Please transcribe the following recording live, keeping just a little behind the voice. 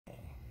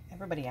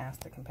Everybody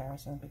asks the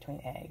comparisons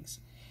between eggs.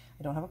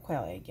 I don't have a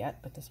quail egg yet,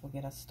 but this will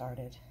get us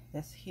started.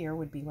 This here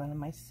would be one of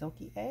my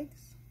silkie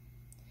eggs.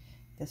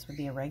 This would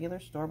be a regular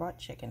store-bought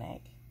chicken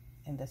egg,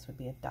 and this would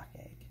be a duck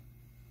egg.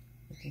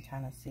 You can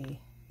kind of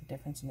see the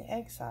difference in the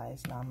egg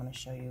size. Now I'm going to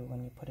show you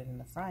when you put it in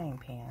the frying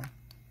pan,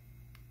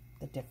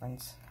 the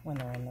difference when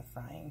they're in the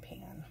frying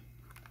pan.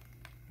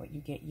 What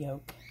you get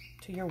yolk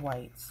to your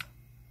whites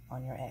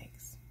on your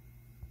eggs.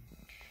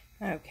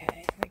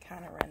 Okay, they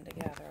kind of run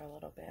together a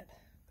little bit,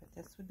 but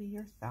this would be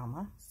your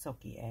Thelma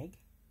silkie egg.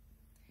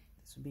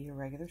 This would be your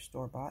regular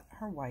store-bought.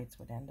 Her whites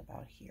would end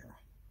about here.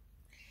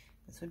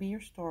 This would be your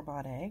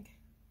store-bought egg.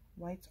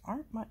 Whites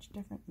aren't much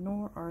different,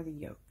 nor are the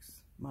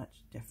yolks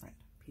much different.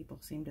 People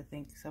seem to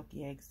think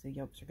silkie eggs, the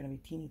yolks are going to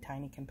be teeny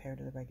tiny compared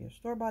to the regular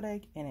store-bought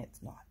egg, and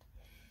it's not.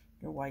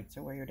 Your whites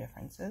are where your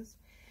difference is.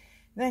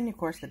 Then, of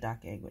course, the duck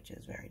egg, which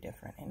is very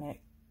different, and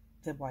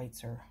the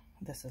whites are,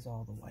 this is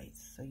all the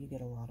whites, so you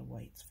get a lot of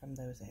whites from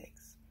those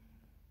eggs.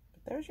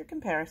 But there's your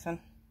comparison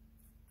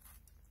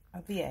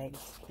of the eggs.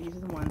 These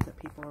are the ones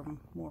that people are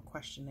more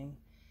questioning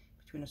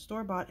between a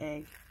store-bought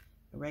egg,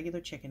 a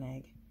regular chicken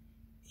egg,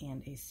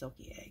 and a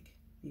silkie egg.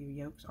 Your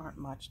yolks aren't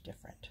much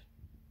different.